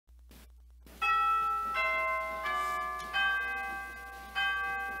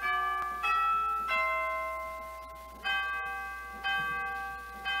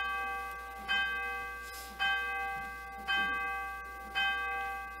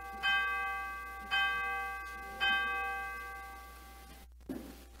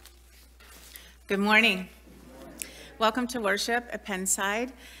Good morning. Welcome to worship at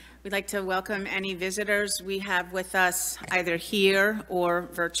Pennside. We'd like to welcome any visitors we have with us either here or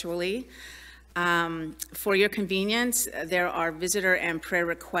virtually. For your convenience, there are visitor and prayer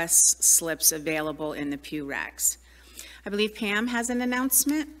request slips available in the pew racks. I believe Pam has an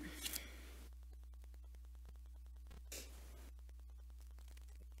announcement.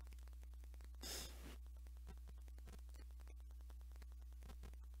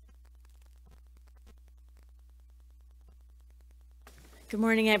 Good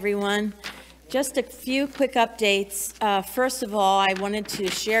morning, everyone. Just a few quick updates. First of all, I wanted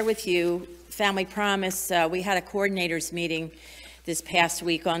to share with you Family Promise. We had a coordinators meeting this past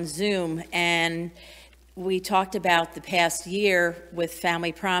week on Zoom, and we talked about the past year with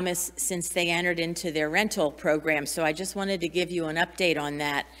Family Promise since they entered into their rental program. So I just wanted to give you an update on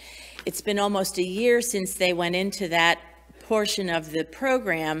that. It's been almost a year since they went into that portion of the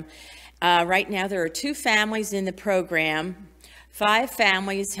program. Right now, there are 2 families in the program. 5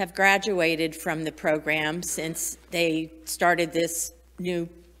 families have graduated from the program since they started this new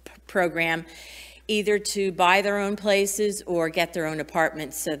program, either to buy their own places or get their own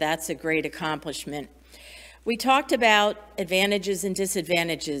apartments, so that's a great accomplishment. We talked about advantages and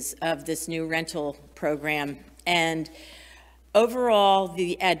disadvantages of this new rental program, and overall,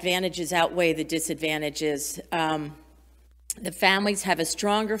 the advantages outweigh the disadvantages. The families have a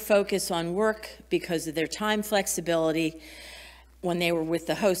stronger focus on work because of their time flexibility. When they were with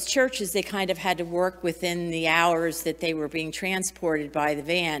the host churches, they kind of had to work within the hours that they were being transported by the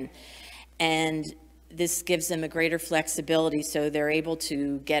van. And this gives them a greater flexibility, so they're able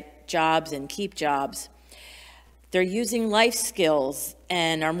to get jobs and keep jobs. They're using life skills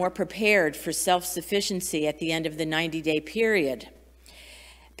and are more prepared for self-sufficiency at the end of the 90-day period.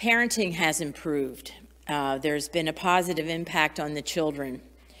 Parenting has improved. There's been a positive impact on the children.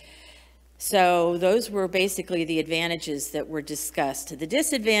 So those were basically the advantages that were discussed. The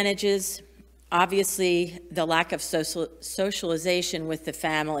disadvantages, obviously, the lack of socialization with the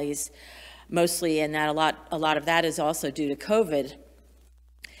families, mostly, and that a lot of that is also due to COVID.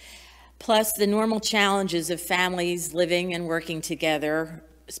 Plus the normal challenges of families living and working together,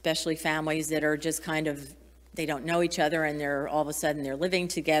 especially families that are just kind of, they don't know each other and they're all of a sudden they're living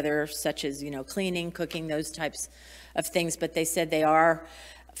together, such as, cleaning, cooking, those types of things. But they said they are,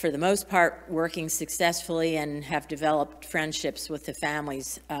 for the most part, working successfully and have developed friendships with the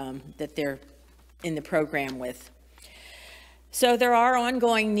families that they're in the program with. So there are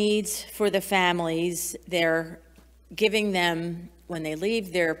ongoing needs for the families. They're giving them, when they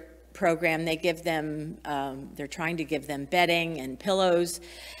leave their program, they give them, they're trying to give them bedding and pillows.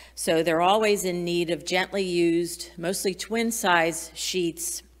 So they're always in need of gently used, mostly twin-size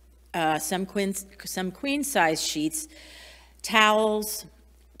sheets, some queen-size sheets, towels,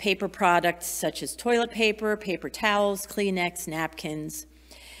 paper products such as toilet paper, paper towels, Kleenex, napkins,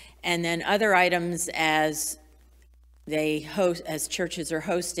 and then other items as churches are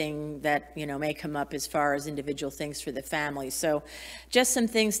hosting that may come up as far as individual things for the family. So just some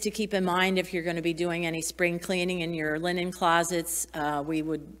things to keep in mind if you're going to be doing any spring cleaning in your linen closets. We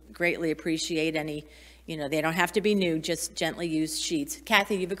would greatly appreciate any, they don't have to be new, just gently used sheets.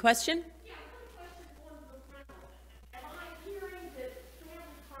 Kathy, you have a question?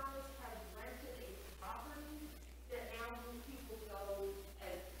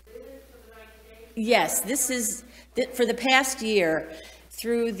 Yes, this is, for the past year,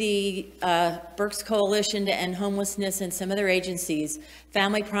 through the Berks Coalition to End Homelessness and some other agencies,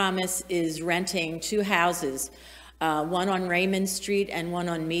 Family Promise is renting 2 houses, one on Raymond Street and one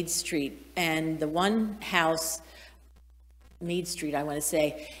on Mead Street. And the one house, Mead Street, I want to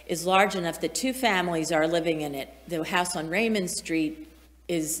say, is large enough that 2 families are living in it. The house on Raymond Street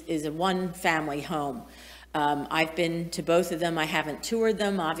is a 1-family home. I've been to both of them. I haven't toured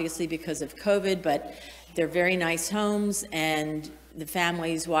them, obviously, because of COVID, but they're very nice homes, and the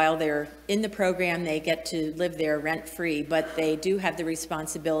families, while they're in the program, they get to live there rent-free, but they do have the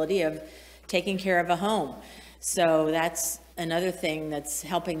responsibility of taking care of a home. So that's another thing that's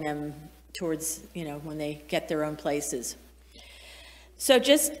helping them towards, when they get their own places. So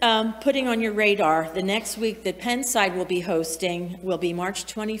just putting on your radar, the next week that Pennside will be hosting will be March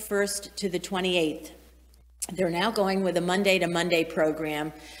 21st to the 28th. They're now going with a Monday to Monday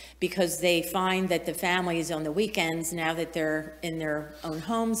program because they find that the families on the weekends, now that they're in their own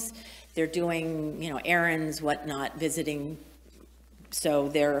homes, they're doing, errands, whatnot, visiting. So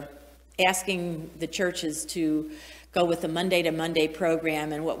they're asking the churches to go with a Monday to Monday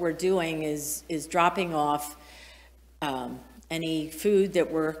program. And what we're doing is dropping off any food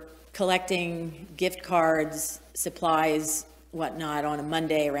that we're collecting, gift cards, supplies, whatnot, on a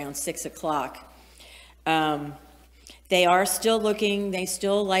Monday around 6 o'clock. They are still looking, they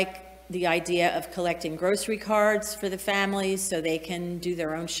still like the idea of collecting grocery cards for the families so they can do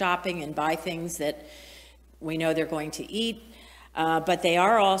their own shopping and buy things that we know they're going to eat. But they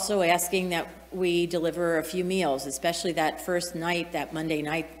are also asking that we deliver a few meals, especially that first night, that Monday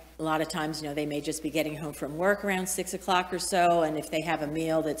night. A lot of times, they may just be getting home from work around 6 o'clock or so, and if they have a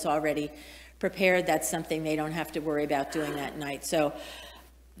meal that's already prepared, that's something they don't have to worry about doing that night. So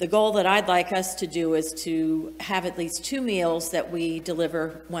the goal that I'd like us to do is to have at least 2 meals that we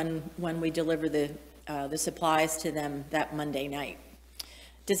deliver when we deliver the supplies to them that Monday night.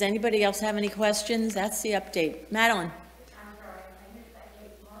 Does anybody else have any questions? That's the update. Madeline?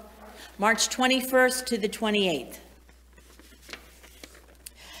 March 21st to the 28th.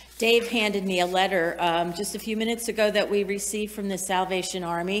 Dave handed me a letter just a few minutes ago that we received from the Salvation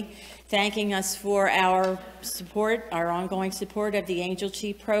Army, thanking us for our support, our ongoing support of the Angel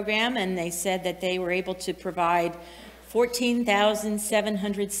Chief program, and they said that they were able to provide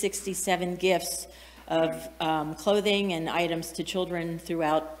 14,767 gifts of clothing and items to children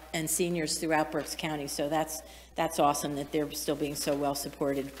throughout and seniors throughout Berks County. So that's awesome that they're still being so well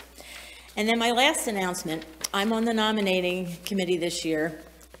supported. And then my last announcement, I'm on the nominating committee this year,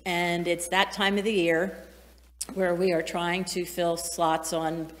 and it's that time of the year where we are trying to fill slots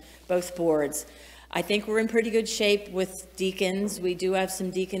on both boards. I think we're in pretty good shape with deacons. We do have some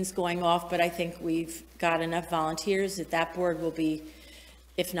deacons going off, but I think we've got enough volunteers that that board will be,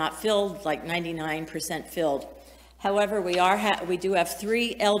 if not filled, like 99% filled. However, we do have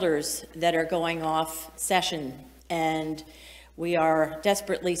 3 elders that are going off session, and we are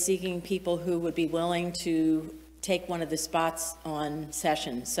desperately seeking people who would be willing to take one of the spots on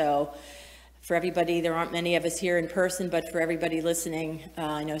session. So for everybody, there aren't many of us here in person, but for everybody listening,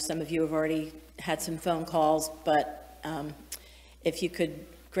 I know some of you have already had some phone calls, but if you could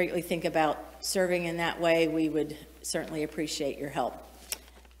greatly think about serving in that way, we would certainly appreciate your help.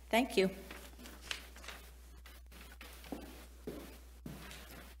 Thank you.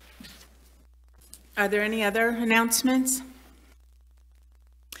 Are there any other announcements?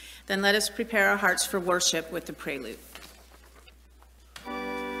 Then let us prepare our hearts for worship with the prelude.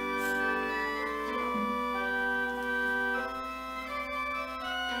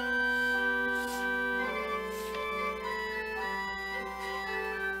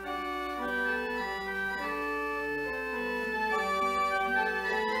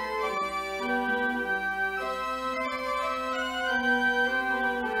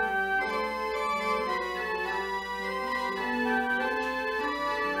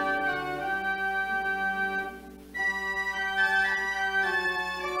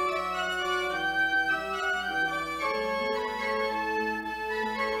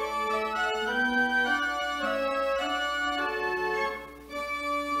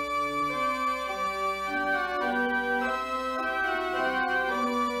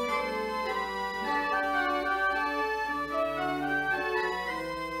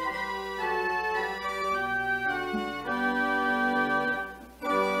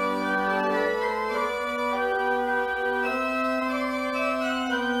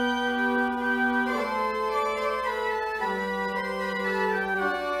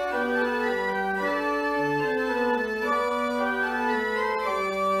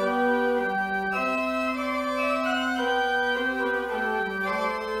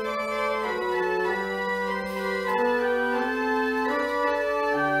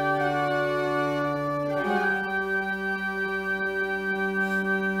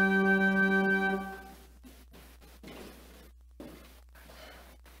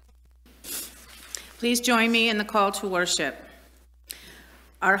 Please join me in the call to worship.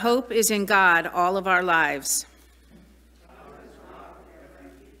 Our hope is in God all of our lives.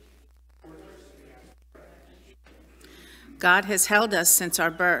 God has held us since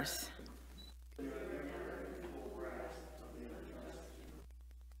our birth.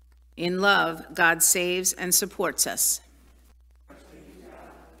 In love, God saves and supports us.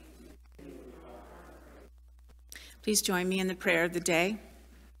 Please join me in the prayer of the day.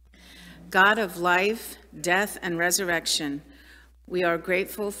 God of life, death, and resurrection, we are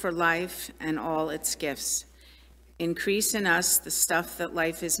grateful for life and all its gifts. Increase in us the stuff that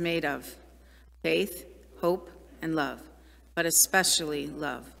life is made of, faith, hope, and love, but especially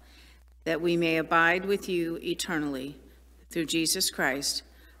love, that we may abide with you eternally through Jesus Christ,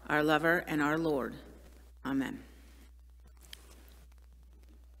 our lover and our Lord. Amen.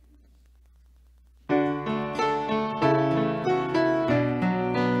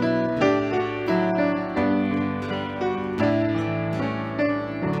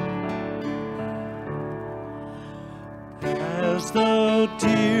 As the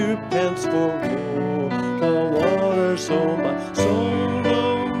deer pants for so my soul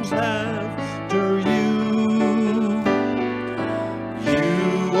longs after you.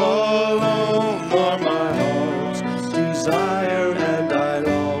 You alone are my heart's desire, and I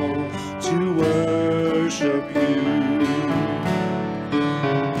long to worship you.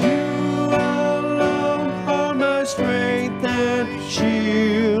 You alone are my strength and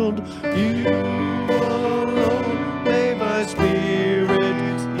shield. You alone may my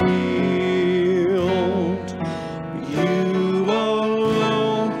spirit yield. You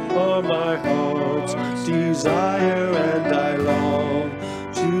alone are my heart's desire, and I long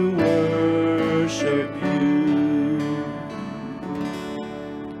to worship you.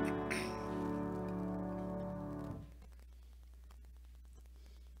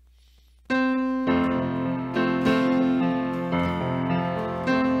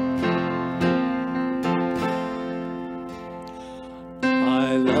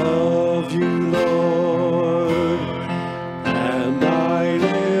 I love you, Lord, and I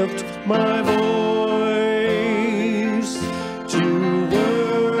lift my voice to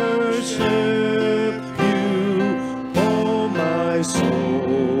worship you. Oh, my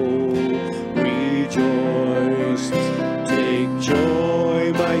soul, rejoice. Take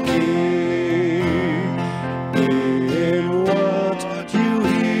joy, my King, in what you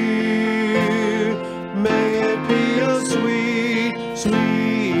hear. May it be a sweet,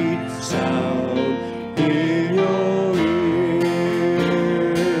 sweet sound in your ear.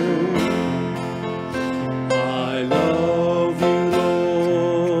 I love you,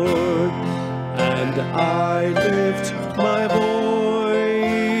 Lord, and I lift my voice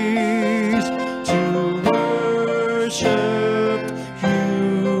to worship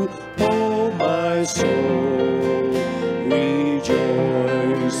you. Oh, my soul,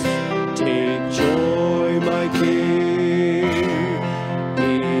 rejoice. Take joy, my King,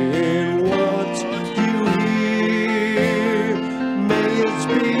 in what you hear. May it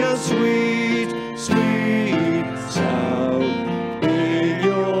be a sweet, sweet sound in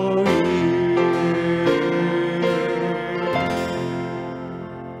your ear.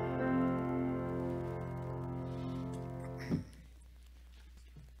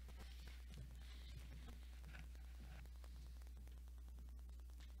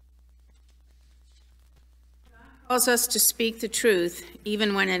 Calls us to speak the truth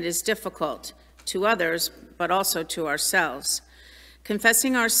even when it is difficult to others, but also to ourselves.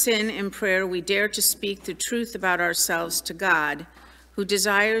 Confessing our sin in prayer, we dare to speak the truth about ourselves to God, who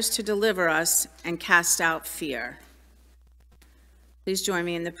desires to deliver us and cast out fear. Please join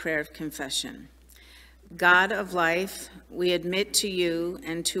me in the prayer of confession. God of life, we admit to you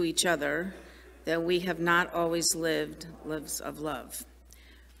and to each other that we have not always lived lives of love.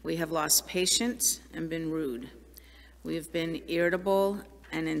 We have lost patience and been rude. We have been irritable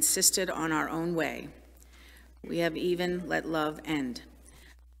and insisted on our own way. We have even let love end.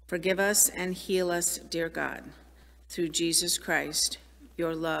 Forgive us and heal us, dear God, through Jesus Christ,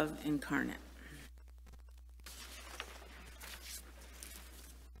 your love incarnate.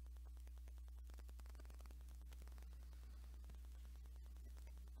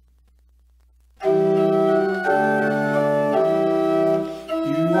 You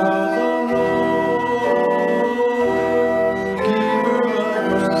are the Lord, giver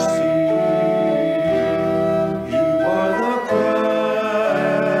of mercy. You are the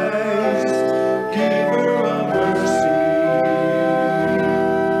Christ, giver of mercy.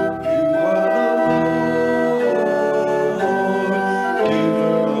 You are the Lord,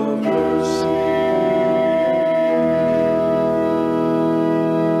 giver of mercy.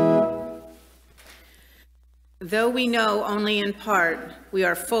 Though we know only in part, we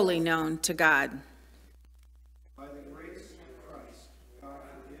are fully known to God. By the grace of Christ, God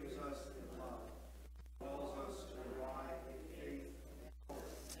forgives us in love, calls us to abide in faith, hope,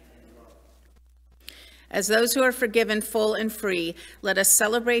 and love. As those who are forgiven full and free, let us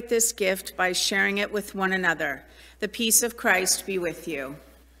celebrate this gift by sharing it with one another. The peace of Christ be with you.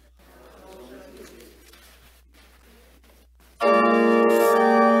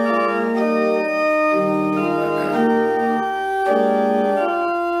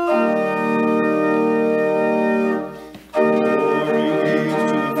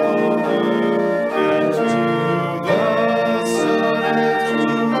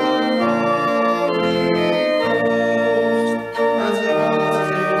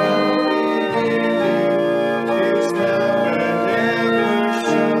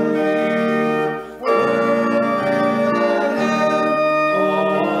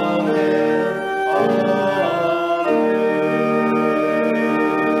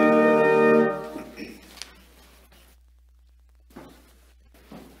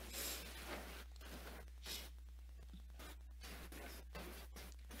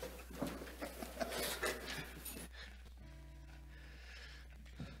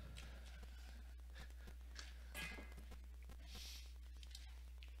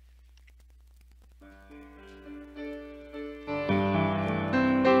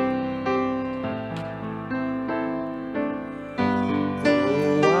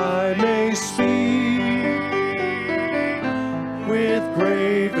 speed with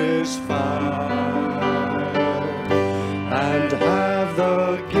bravest fire, and have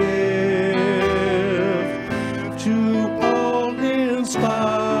the gift to all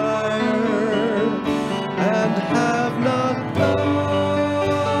inspire, and have not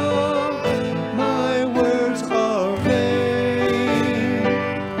love, my words are vain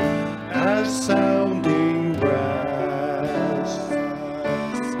as sounding brass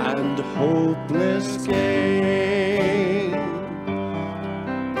and hopeless gain.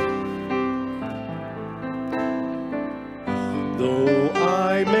 Though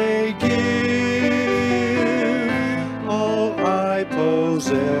I may give all I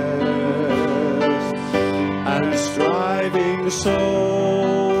possess, and striving so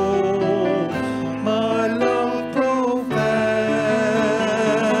my love profess,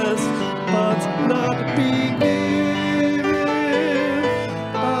 but not be given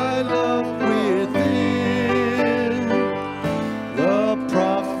by love within, the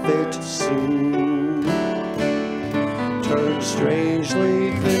prophet soon turns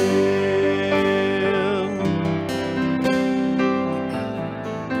strangely thin.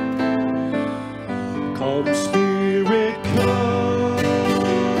 Come, Spirit, come,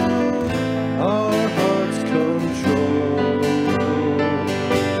 our hearts control,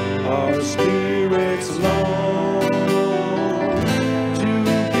 our spirits long to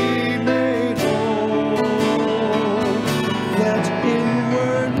be made whole. Let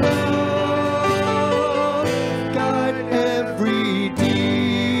inward love guide every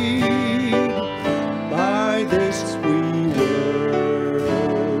deed. By this we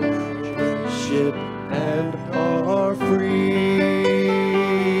worship and are freed.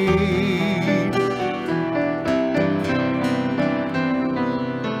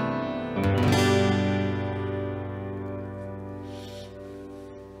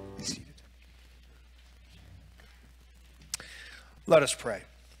 Be seated. Let us pray.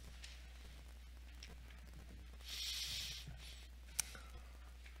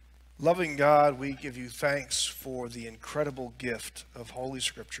 Loving God, we give you thanks for the incredible gift of Holy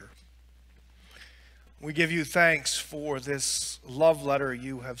Scripture. We give you thanks for this love letter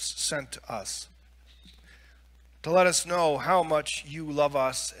you have sent to us, to let us know how much you love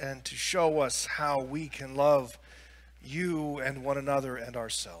us and to show us how we can love you and one another and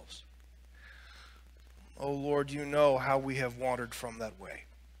ourselves. Oh Lord, you know how we have wandered from that way.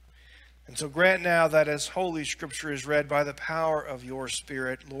 And so grant now that as Holy Scripture is read by the power of your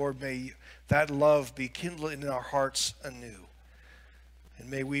Spirit, Lord, may that love be kindled in our hearts anew.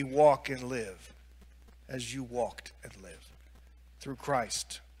 And may we walk and live as you walked and lived. Through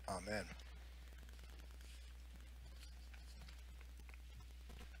Christ, amen.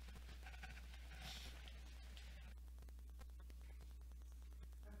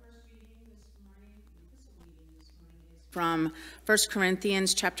 From 1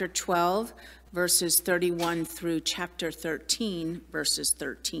 Corinthians chapter 12, verses 31 through chapter 13, verses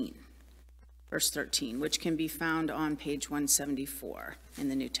 13. Verse 13, which can be found on page 174 in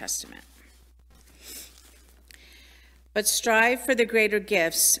the New Testament. But strive for the greater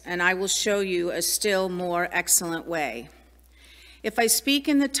gifts, and I will show you a still more excellent way. If I speak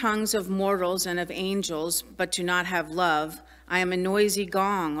in the tongues of mortals and of angels, but do not have love, I am a noisy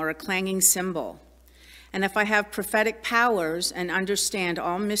gong or a clanging cymbal. And if I have prophetic powers and understand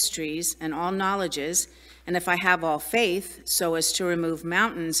all mysteries and all knowledges, and if I have all faith so as to remove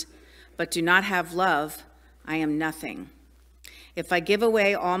mountains, but do not have love, I am nothing. If I give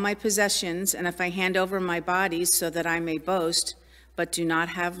away all my possessions, and if I hand over my body so that I may boast, but do not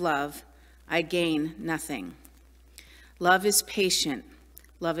have love, I gain nothing. Love is patient.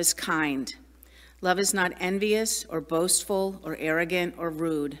 Love is kind. Love is not envious or boastful or arrogant or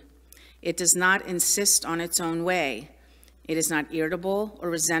rude. It does not insist on its own way. It is not irritable or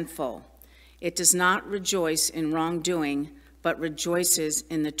resentful. It does not rejoice in wrongdoing, but rejoices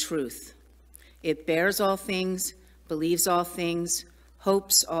in the truth. It bears all things, believes all things,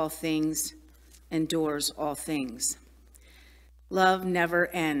 hopes all things, endures all things. Love never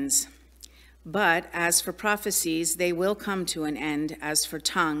ends. But as for prophecies, they will come to an end. As for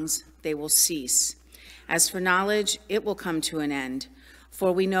tongues, they will cease. As for knowledge, it will come to an end.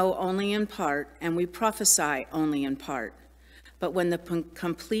 For we know only in part, and we prophesy only in part. But when the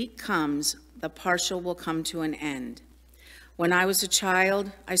complete comes, the partial will come to an end. When I was a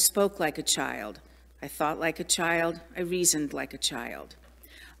child, I spoke like a child. I thought like a child. I reasoned like a child.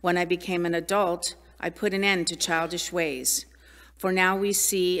 When I became an adult, I put an end to childish ways. For now we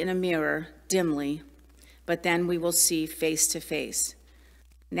see in a mirror dimly, but then we will see face to face.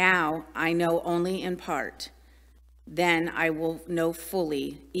 Now I know only in part. Then I will know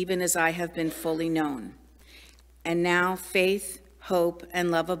fully, even as I have been fully known. And now faith, hope,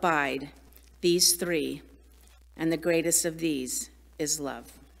 and love abide, these three, and the greatest of these is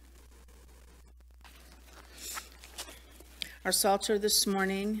love. Our psalter this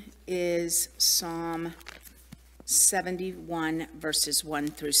morning is Psalm 71, verses 1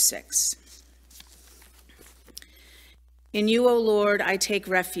 through 6. In you, O Lord, I take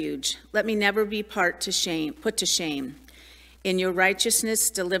refuge. Let me never be put to shame. In your righteousness,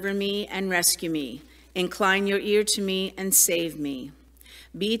 deliver me and rescue me. Incline your ear to me and save me.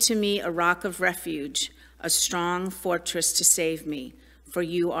 Be to me a rock of refuge, a strong fortress to save me, for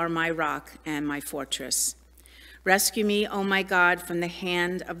you are my rock and my fortress. Rescue me, O my God, from the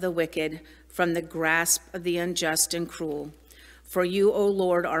hand of the wicked, from the grasp of the unjust and cruel. For you, O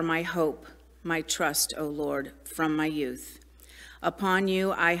Lord, are my hope, my trust, O Lord, from my youth. Upon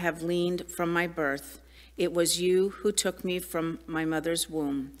you I have leaned from my birth. It was you who took me from my mother's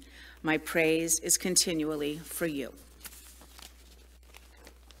womb. My praise is continually for you.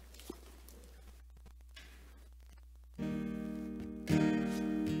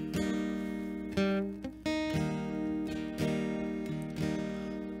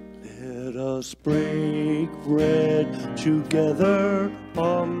 Let us break bread together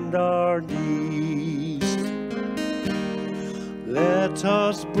on our knees. Let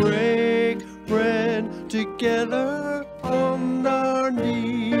us break bread together on our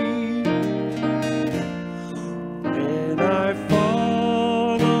knees. When I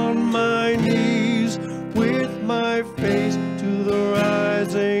fall on my knees with my face to the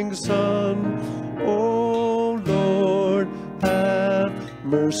rising sun, oh Lord, have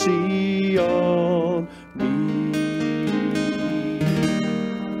mercy on me.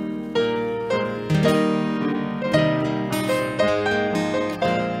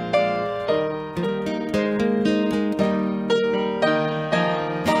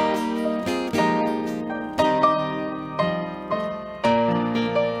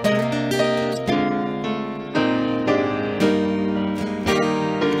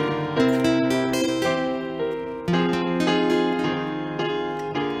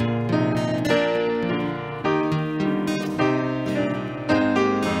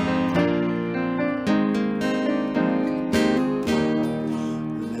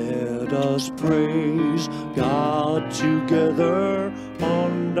 Praise God together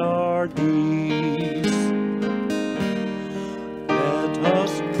on our knees. Let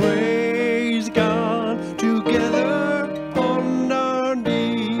us praise God together on our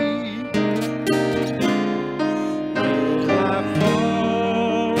knees. When I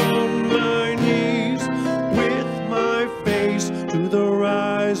fall on my knees with my face to the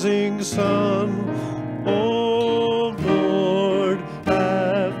rising sun, oh Lord,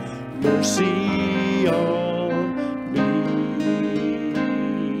 have mercy on me.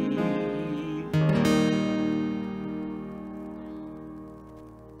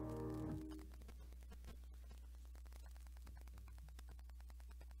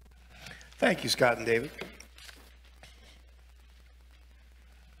 Thank you, Scott and David.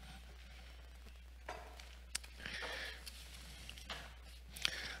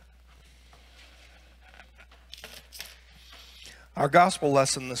 Our gospel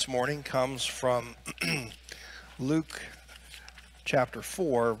lesson this morning comes from Luke chapter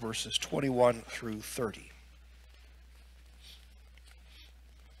 4, verses 21 through 30.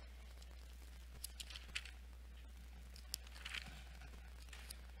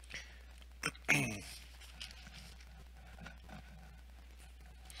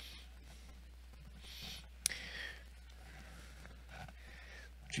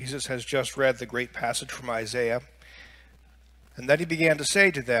 Jesus has just read the great passage from Isaiah. And then he began to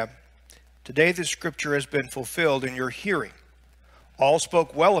say to them, "Today this scripture has been fulfilled in your hearing." All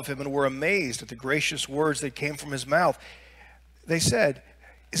spoke well of him and were amazed at the gracious words that came from his mouth. They said,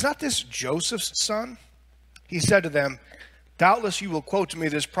 "Is not this Joseph's son?" He said to them, "Doubtless you will quote to me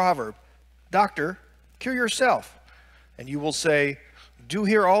this proverb, 'Doctor, cure yourself.' And you will say, 'Do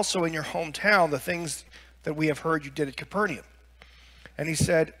here also in your hometown the things that we have heard you did at Capernaum.'" And he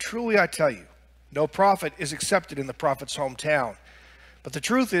said, "Truly I tell you, no prophet is accepted in the prophet's hometown. But the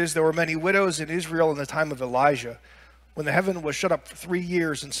truth is, there were many widows in Israel in the time of Elijah, when the heaven was shut up for 3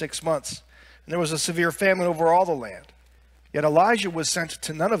 years and 6 months, and there was a severe famine over all the land. Yet Elijah was sent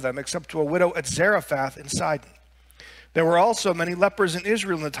to none of them except to a widow at Zarephath in Sidon. There were also many lepers in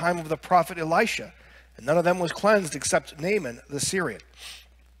Israel in the time of the prophet Elisha, and none of them was cleansed except Naaman the Syrian."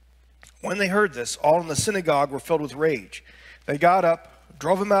 When they heard this, all in the synagogue were filled with rage. They got up,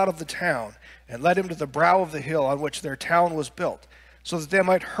 drove him out of the town, and led him to the brow of the hill on which their town was built, so that they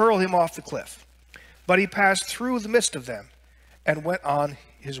might hurl him off the cliff. But he passed through the midst of them and went on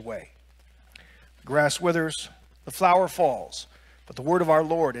his way. The grass withers, the flower falls, but the word of our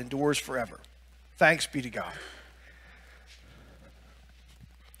Lord endures forever. Thanks be to God.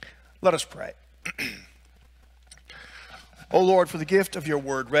 Let us pray. O Lord, for the gift of your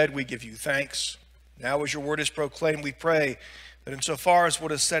word read, we give you thanks. Now as your word is proclaimed, we pray that insofar as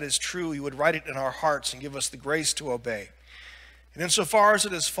what is said is true, you would write it in our hearts and give us the grace to obey. And insofar as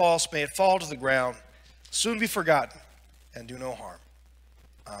it is false, may it fall to the ground, soon be forgotten, and do no harm.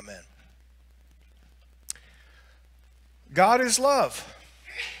 Amen. God is love.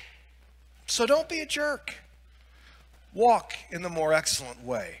 So don't be a jerk. Walk in the more excellent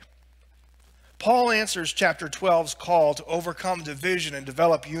way. Paul answers chapter 12's call to overcome division and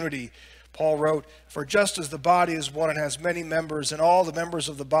develop unity. Paul wrote, "For just as the body is one and has many members, and all the members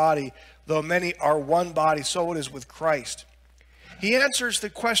of the body, though many, are one body, so it is with Christ." He answers the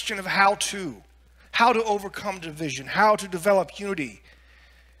question of how to overcome division, how to develop unity.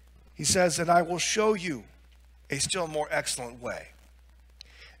 He says, "And I will show you a still more excellent way."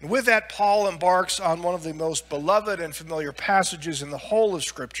 And with that, Paul embarks on one of the most beloved and familiar passages in the whole of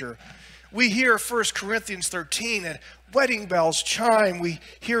Scripture. We hear 1 Corinthians 13 and wedding bells chime. We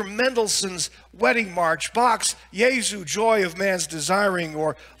hear Mendelssohn's Wedding March, Bach's Jesu, Joy of Man's Desiring,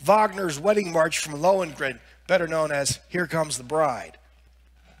 or Wagner's Wedding March from Lohengrin, better known as Here Comes the Bride.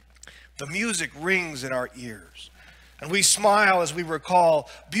 The music rings in our ears, and we smile as we recall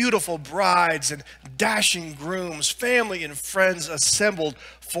beautiful brides and dashing grooms, family and friends assembled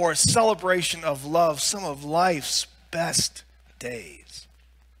for a celebration of love, some of life's best days.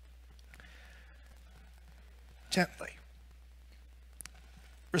 Gently,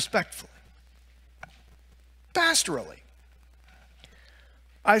 respectfully, pastorally,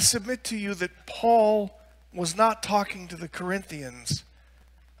 I submit to you that Paul was not talking to the Corinthians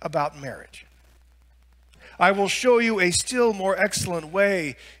about marriage. I will show you a still more excellent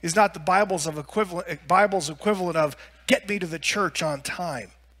way is not the Bible's equivalent of get me to the church on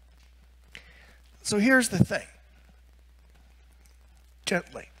time. So here's the thing.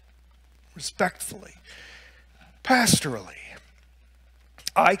 Gently, respectfully, pastorally,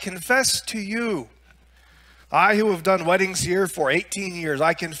 I confess to you, I who have done weddings here for 18 years,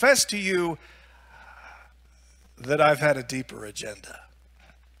 I confess to you that I've had a deeper agenda.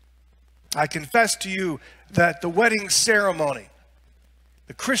 I confess to you that the wedding ceremony,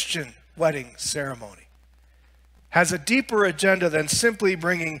 the Christian wedding ceremony, has a deeper agenda than simply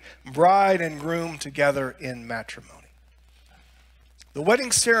bringing bride and groom together in matrimony. The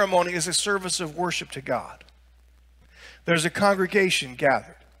wedding ceremony is a service of worship to God. There's a congregation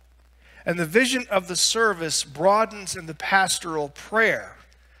gathered, and the vision of the service broadens in the pastoral prayer.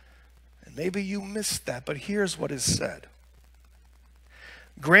 And maybe you missed that, but here's what is said.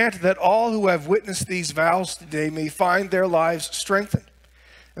 Grant that all who have witnessed these vows today may find their lives strengthened,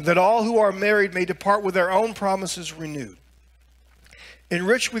 and that all who are married may depart with their own promises renewed.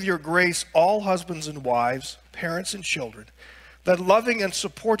 Enrich with your grace all husbands and wives, parents and children, that loving and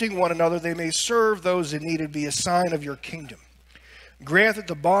supporting one another they may serve those in need and be a sign of your kingdom. Grant that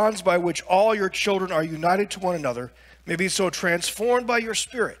the bonds by which all your children are united to one another may be so transformed by your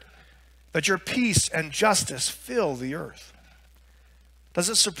Spirit that your peace and justice fill the earth. Does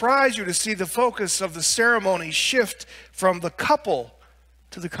it surprise you to see the focus of the ceremony shift from the couple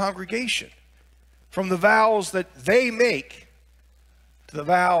to the congregation, from the vows that they make to the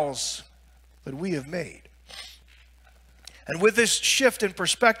vows that we have made? And with this shift in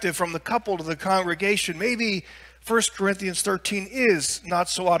perspective from the couple to the congregation, maybe 1 Corinthians 13 is not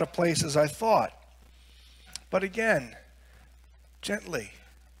so out of place as I thought. But again, gently,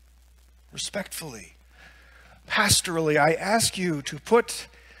 respectfully, pastorally, I ask you to put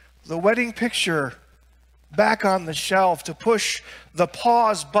the wedding picture back on the shelf, to push the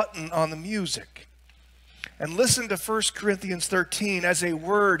pause button on the music, and listen to 1 Corinthians 13 as a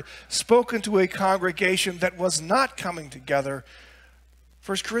word spoken to a congregation that was not coming together.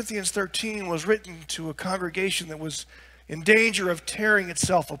 1 Corinthians 13 was written to a congregation that was in danger of tearing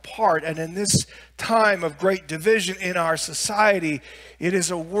itself apart. And in this time of great division in our society, it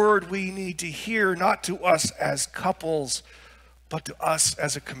is a word we need to hear, not to us as couples, but to us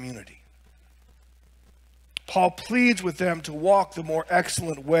as a community. Paul pleads with them to walk the more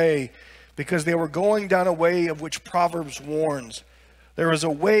excellent way, because they were going down a way of which Proverbs warns. There is a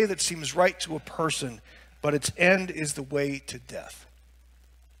way that seems right to a person, but its end is the way to death.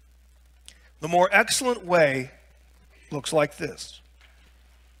 The more excellent way looks like this.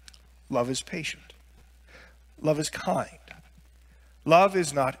 Love is patient. Love is kind. Love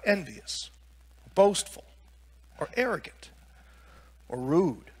is not envious, boastful, or arrogant, or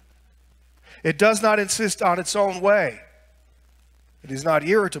rude. It does not insist on its own way. It is not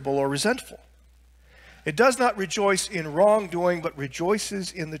irritable or resentful. It does not rejoice in wrongdoing, but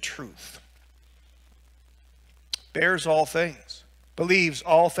rejoices in the truth. Bears all things, believes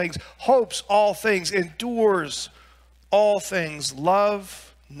all things, hopes all things, endures all things.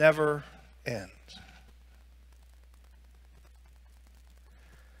 Love never ends.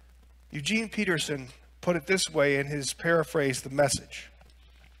 Eugene Peterson put it this way in his paraphrase, The Message.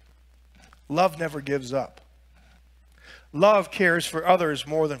 Love never gives up. Love cares for others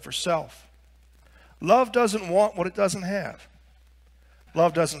more than for self. Love doesn't want what it doesn't have.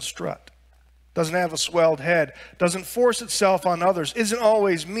 Love doesn't strut, doesn't have a swelled head, doesn't force itself on others, isn't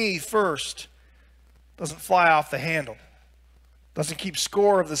always me first, doesn't fly off the handle, doesn't keep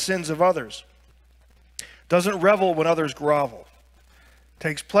score of the sins of others, doesn't revel when others grovel,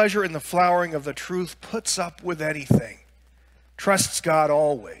 takes pleasure in the flowering of the truth, puts up with anything, trusts God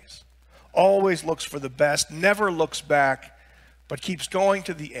always, always looks for the best, never looks back, but keeps going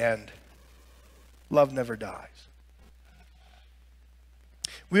to the end. Love never dies.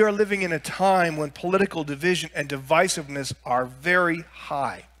 We are living in a time when political division and divisiveness are very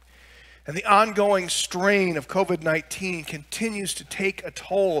high. And the ongoing strain of COVID-19 continues to take a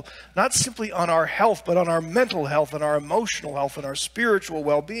toll, not simply on our health, but on our mental health and our emotional health and our spiritual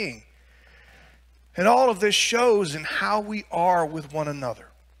well-being. And all of this shows in how we are with one another.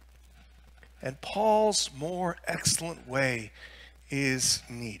 And Paul's more excellent way is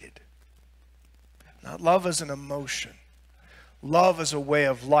needed. Not love as an emotion, love as a way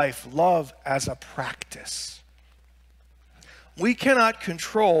of life, love as a practice. We cannot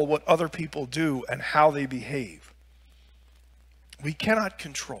control what other people do and how they behave. We cannot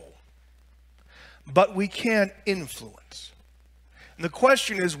control, but we can influence. And the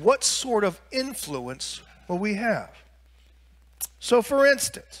question is, what sort of influence will we have? So for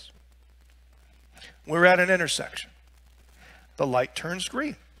instance, we're at an intersection. The light turns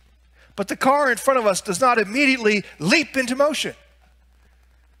green, but the car in front of us does not immediately leap into motion.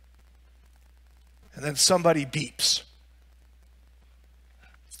 And then somebody beeps.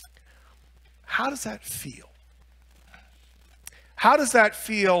 How does that feel? How does that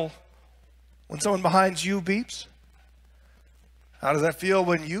feel when someone behind you beeps? How does that feel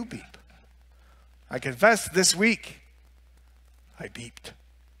when you beep? I confess this week, I beeped.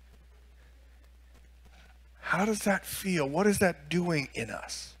 How does that feel? What is that doing in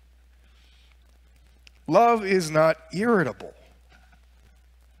us? Love is not irritable.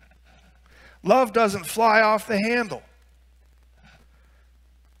 Love doesn't fly off the handle.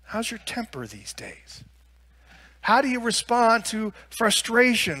 How's your temper these days? How do you respond to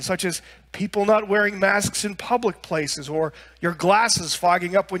frustration, such as people not wearing masks in public places or your glasses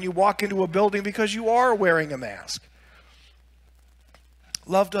fogging up when you walk into a building because you are wearing a mask?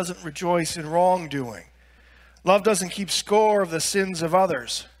 Love doesn't rejoice in wrongdoing. Love doesn't keep score of the sins of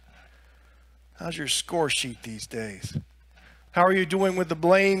others. How's your score sheet these days? How are you doing with the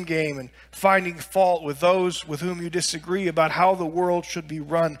blame game and finding fault with those with whom you disagree about how the world should be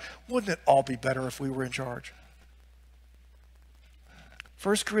run? Wouldn't it all be better if we were in charge?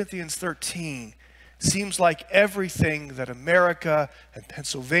 1 Corinthians 13 seems like everything that America and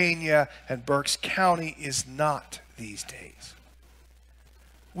Pennsylvania and Berks County is not these days.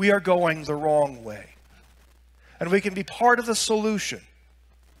 We are going the wrong way. And we can be part of the solution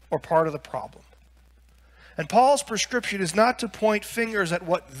or part of the problem. And Paul's prescription is not to point fingers at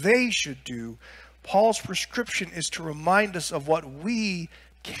what they should do. Paul's prescription is to remind us of what we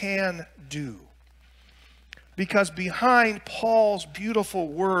can do. Because behind Paul's beautiful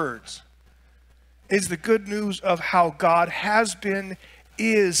words is the good news of how God has been,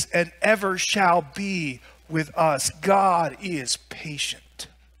 is, and ever shall be with us. God is patient.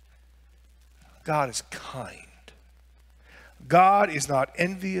 God is kind. God is not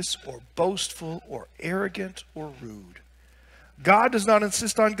envious or boastful or arrogant or rude. God does not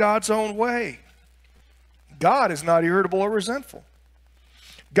insist on God's own way. God is not irritable or resentful.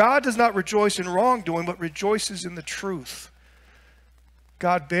 God does not rejoice in wrongdoing, but rejoices in the truth.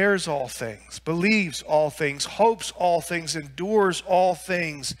 God bears all things, believes all things, hopes all things, endures all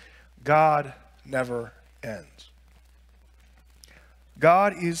things. God never ends.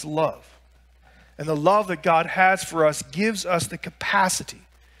 God is love. And the love that God has for us gives us the capacity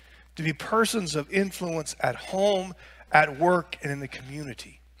to be persons of influence at home, at work, and in the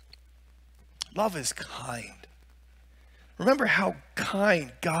community. Love is kind. Remember how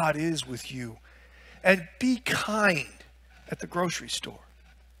kind God is with you. And be kind at the grocery store.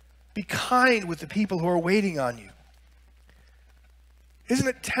 Be kind with the people who are waiting on you. Isn't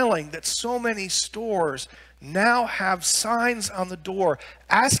it telling that so many stores now have signs on the door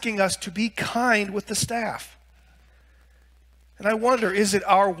asking us to be kind with the staff? And I wonder, is it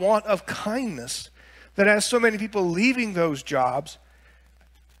our want of kindness that has so many people leaving those jobs,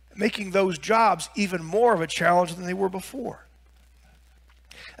 making those jobs even more of a challenge than they were before?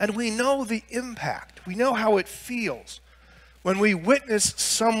 And we know the impact. We know how it feels when we witness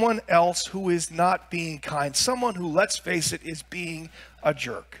someone else who is not being kind, someone who, let's face it, is being a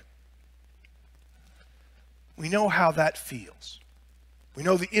jerk. We know how that feels. We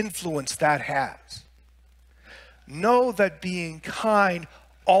know the influence that has. Know that being kind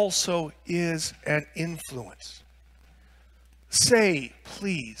also is an influence. Say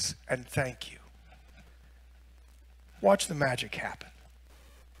please and thank you. Watch the magic happen.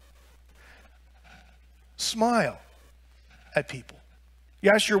 Smile at people.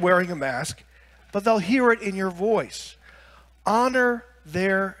 Yes, you're wearing a mask, but they'll hear it in your voice. Honor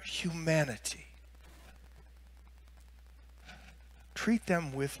their humanity. Treat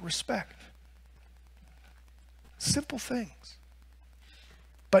them with respect. Simple things.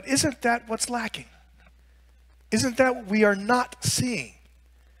 But isn't that what's lacking? Isn't that what we are not seeing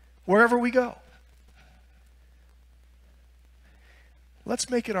wherever we go? Let's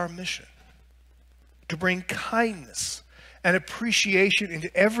make it our mission to bring kindness and appreciation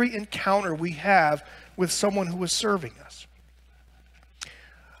into every encounter we have with someone who is serving us.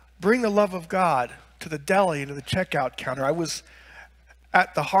 Bring the love of God to the deli and to the checkout counter. I was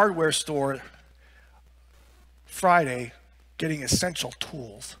at the hardware store Friday getting essential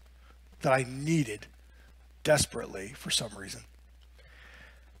tools that I needed desperately for some reason.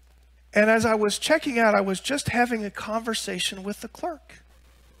 And as I was checking out, I was just having a conversation with the clerk.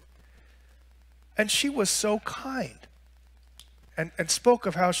 And she was so kind and spoke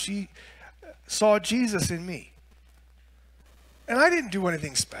of how she saw Jesus in me. And I didn't do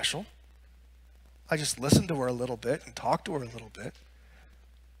anything special. I just listened to her a little bit and talked to her a little bit.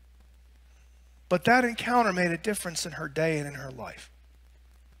 But that encounter made a difference in her day and in her life.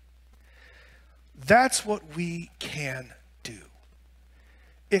 That's what we can do.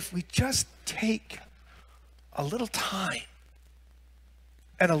 If we just take a little time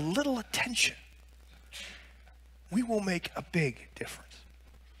and a little attention, we will make a big difference.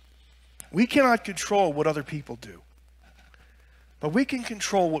 We cannot control what other people do, but we can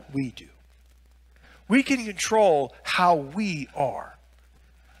control what we do. We can control how we are.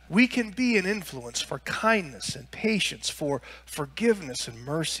 We can be an influence for kindness and patience, for forgiveness and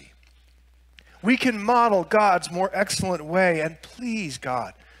mercy. We can model God's more excellent way, and please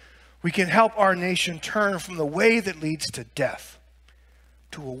God, we can help our nation turn from the way that leads to death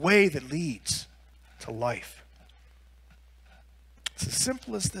to a way that leads to life. It's as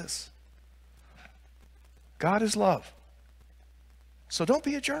simple as this. God is love. So don't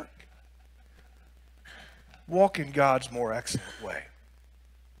be a jerk. Walk in God's more excellent way.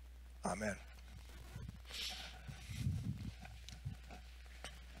 Amen.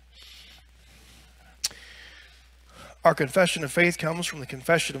 Our confession of faith comes from the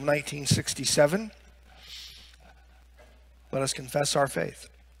Confession of 1967. Let us confess our faith.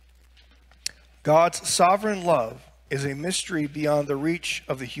 God's sovereign love is a mystery beyond the reach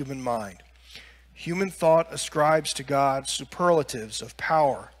of the human mind. Human thought ascribes to God superlatives of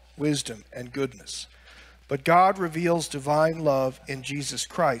power, wisdom, and goodness. But God reveals divine love in Jesus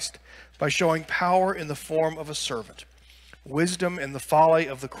Christ by showing power in the form of a servant, wisdom in the folly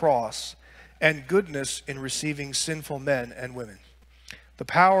of the cross, and goodness in receiving sinful men and women. The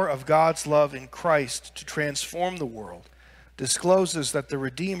power of God's love in Christ to transform the world discloses that the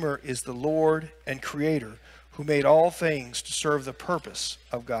Redeemer is the Lord and Creator who made all things to serve the purpose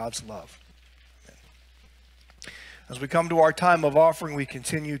of God's love. Amen. As we come to our time of offering, we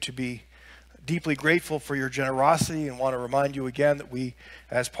continue to be deeply grateful for your generosity and want to remind you again that we,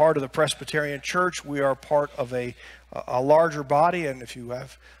 as part of the Presbyterian Church, we are part of a larger body, and if you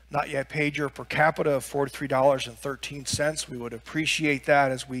have not yet paid your per capita of $43.13, we would appreciate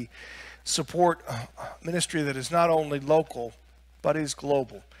that as we support a ministry that is not only local, but is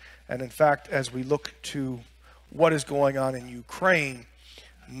global. And in fact, as we look to what is going on in Ukraine,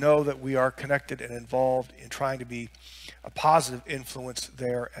 know that we are connected and involved in trying to be a positive influence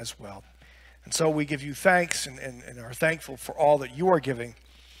there as well. And so we give you thanks and are thankful for all that you are giving.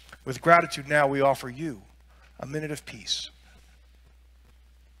 With gratitude now, we offer you a minute of peace.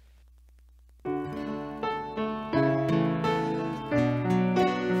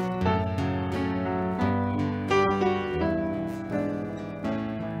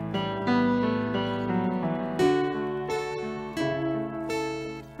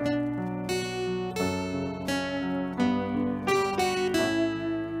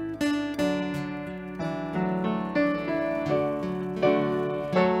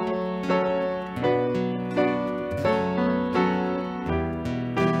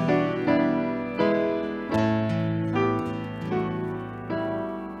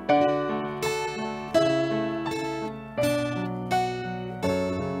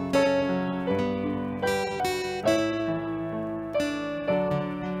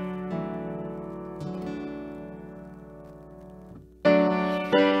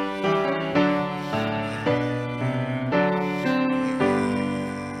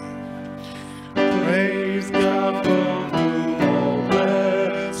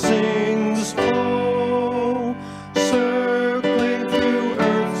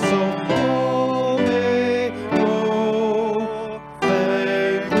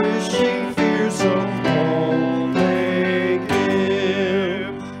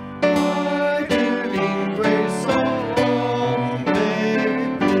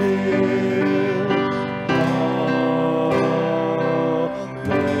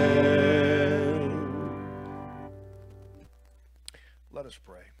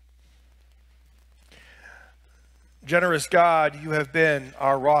 Generous God, you have been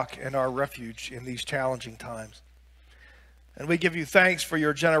our rock and our refuge in these challenging times. And we give you thanks for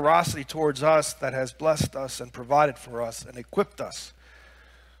your generosity towards us that has blessed us and provided for us and equipped us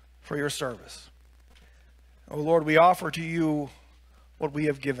for your service. Oh Lord, we offer to you what we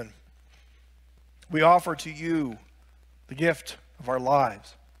have given. We offer to you the gift of our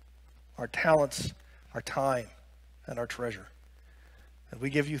lives, our talents, our time, and our treasure. And we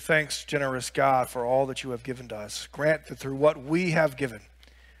give you thanks, generous God, for all that you have given to us. Grant that through what we have given,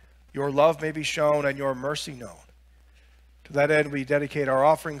 your love may be shown and your mercy known. To that end, we dedicate our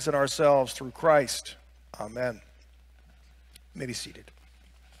offerings and ourselves through Christ. Amen. You may be seated.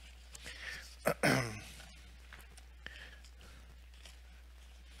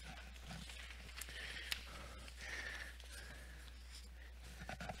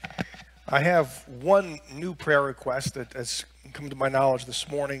 I have one new prayer request that has come to my knowledge this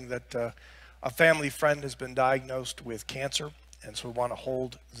morning, that a family friend has been diagnosed with cancer, and so we want to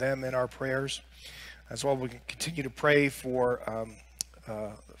hold them in our prayers. As well, we can continue to pray for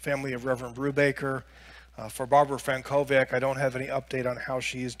the family of Reverend Brubaker, for Barbara Frankovic. I don't have any update on how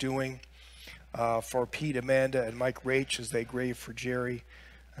she is doing. For Pete, Amanda, and Mike Rach as they grieve for Jerry.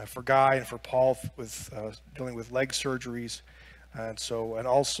 For Guy and for Paul with dealing with leg surgeries. And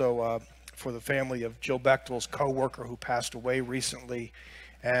also for the family of Jill Bechtel's co-worker who passed away recently,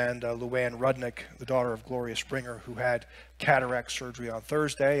 and Luann Rudnick, the daughter of Gloria Springer, who had cataract surgery on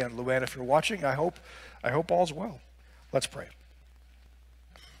Thursday. And Luann, if you're watching, I hope all's well. Let's pray.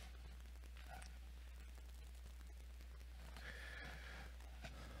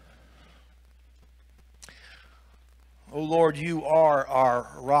 O Lord, you are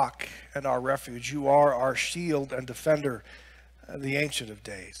our rock and our refuge. You are our shield and defender, the Ancient of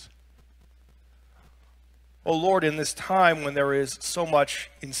Days. O Lord, in this time when there is so much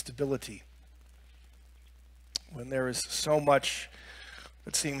instability, when there is so much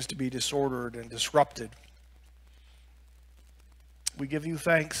that seems to be disordered and disrupted, we give you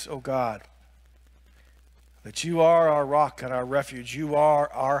thanks, O God, that you are our rock and our refuge. You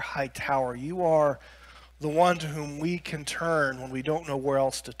are our high tower. You are the one to whom we can turn when we don't know where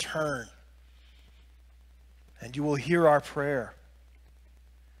else to turn. And you will hear our prayer.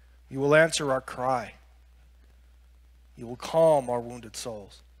 You will answer our cry. You will calm our wounded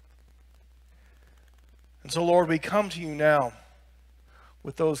souls. And so, Lord, we come to you now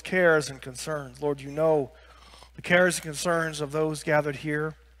with those cares and concerns. Lord, you know the cares and concerns of those gathered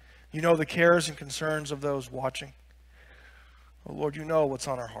here. You know the cares and concerns of those watching. Oh, Lord, you know what's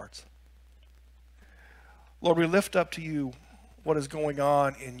on our hearts. Lord, we lift up to you what is going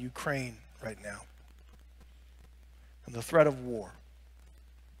on in Ukraine right now, and the threat of war,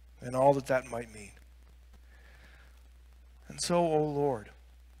 and all that that might mean. And so, O Lord,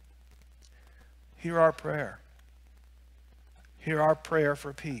 hear our prayer. Hear our prayer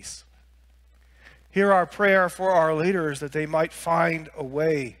for peace. Hear our prayer for our leaders, that they might find a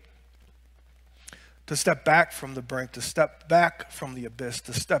way to step back from the brink, to step back from the abyss,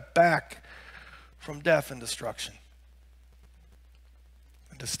 to step back from death and destruction,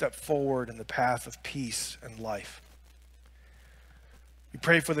 and to step forward in the path of peace and life. We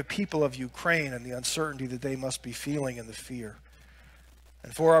pray for the people of Ukraine and the uncertainty that they must be feeling and the fear.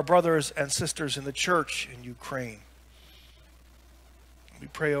 And for our brothers and sisters in the church in Ukraine. We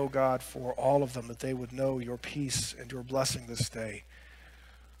pray, O God, for all of them, that they would know your peace and your blessing this day.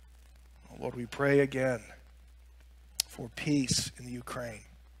 Oh, Lord, we pray again for peace in the Ukraine.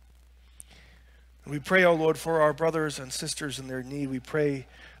 And we pray, O Lord, for our brothers and sisters in their need. We pray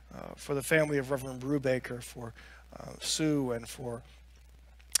for the family of Reverend Brubaker, for Sue, and for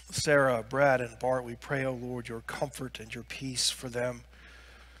Sarah, Brad, and Bart. We pray, O Lord, your comfort and your peace for them.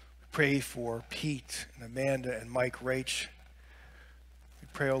 We pray for Pete and Amanda and Mike Rach. We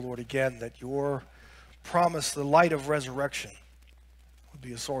pray, O Lord, again, that your promise, the light of resurrection, would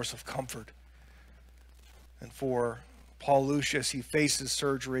be a source of comfort. And for Paul Lucia as he faces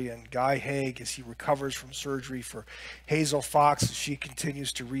surgery, and Guy Haig as he recovers from surgery, for Hazel Fox as she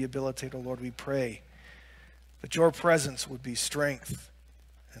continues to rehabilitate, O Lord, we pray that your presence would be strength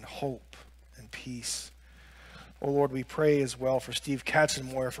and hope and peace. Oh Lord, we pray as well for Steve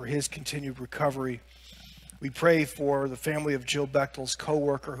Katzenmoyer, for his continued recovery. We pray for the family of Jill Bechtel's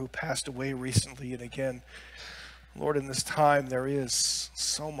co-worker who passed away recently. And again, Lord, in this time there is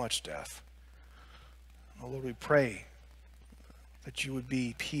so much death. Oh Lord, we pray that you would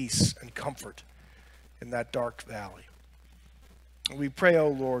be peace and comfort in that dark valley. And we pray, oh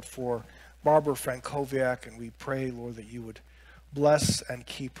Lord, for Barbara Frankovic, and we pray, Lord, that you would bless and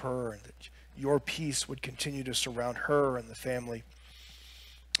keep her, and that your peace would continue to surround her and the family.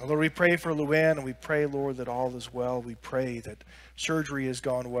 Lord, we pray for Luann, and we pray, Lord, that all is well. We pray that surgery has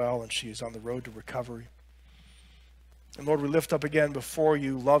gone well and she is on the road to recovery. And Lord, we lift up again before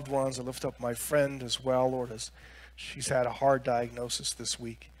you loved ones. I lift up my friend as well, Lord, as she's had a hard diagnosis this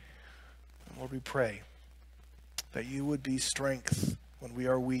week. And Lord, we pray that you would be strength when we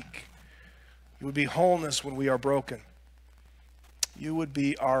are weak. You would be wholeness when we are broken. You would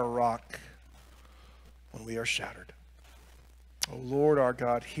be our rock when we are shattered. Oh Lord, our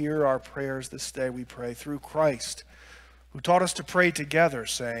God, hear our prayers this day, we pray, through Christ, who taught us to pray together,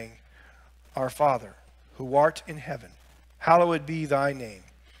 saying, Our Father, who art in heaven, hallowed be thy name.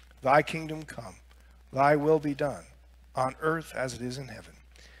 Thy kingdom come, thy will be done, on earth as it is in heaven.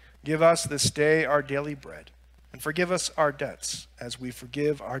 Give us this day our daily bread, and forgive us our debts, as we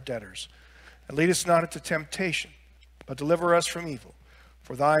forgive our debtors. And lead us not into temptation, but deliver us from evil.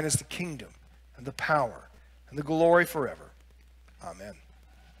 For thine is the kingdom, and the power, and the glory forever. Amen.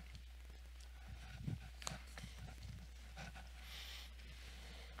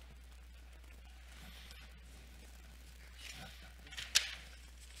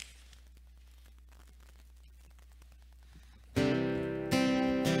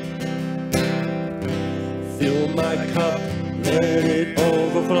 Fill my cup, let it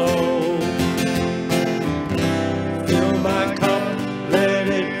overflow. Fill my cup, let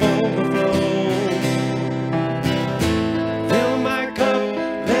it overflow. Fill my cup,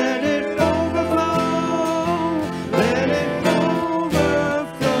 let it overflow. Let it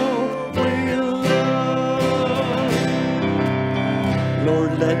overflow with love.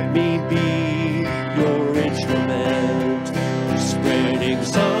 Lord, let me be your instrument, spreading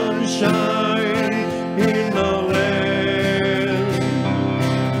sunshine in the land.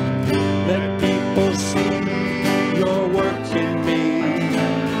 Let people see your work in me.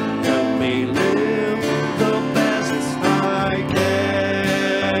 Help me live the best I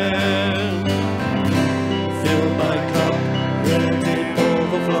can. Fill my cup, let it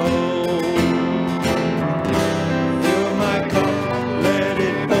overflow. Fill my cup, let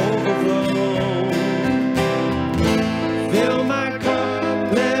it overflow. Fill my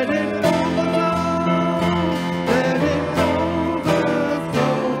cup, let it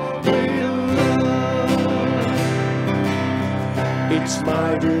it's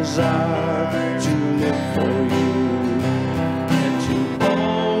my desire to live for you and to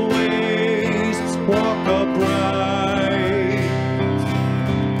always walk upright.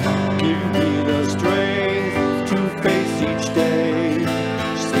 Give me the strength to face each day.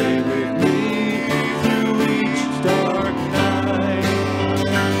 Stay with me through each dark night.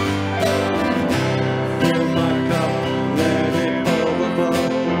 Fill my cup, let it overflow.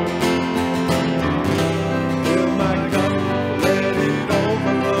 Fill my cup, let it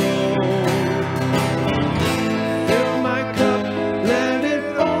overflow. Fill my cup, let it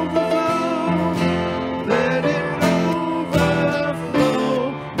overflow. Let it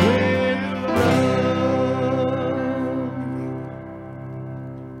overflow with love.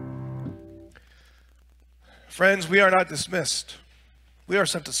 Friends, we are not dismissed. We are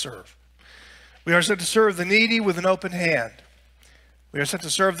sent to serve. We are sent to serve the needy with an open hand. We are sent to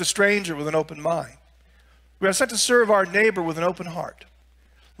serve the stranger with an open mind. We are sent to serve our neighbor with an open heart.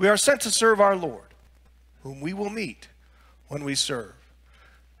 We are sent to serve our Lord, whom we will meet when we serve.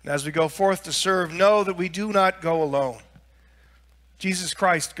 And as we go forth to serve, know that we do not go alone. Jesus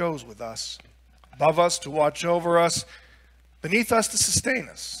Christ goes with us, above us to watch over us, beneath us to sustain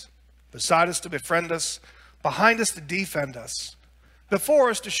us, beside us to befriend us, behind us to defend us, before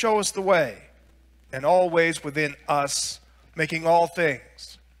us to show us the way, and always within us, making all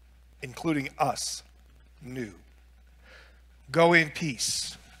things, including us, new. Go in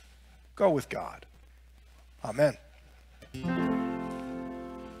peace. Go with God. Amen. Amen.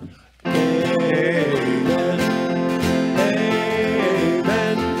 Amen. Amen.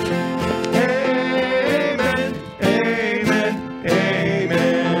 Amen.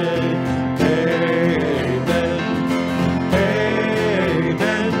 Amen.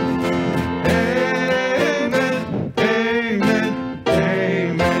 Amen. Amen. Amen.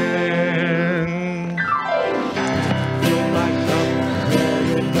 Amen. Fill my cup,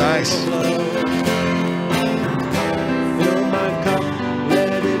 let it Nice. overflow.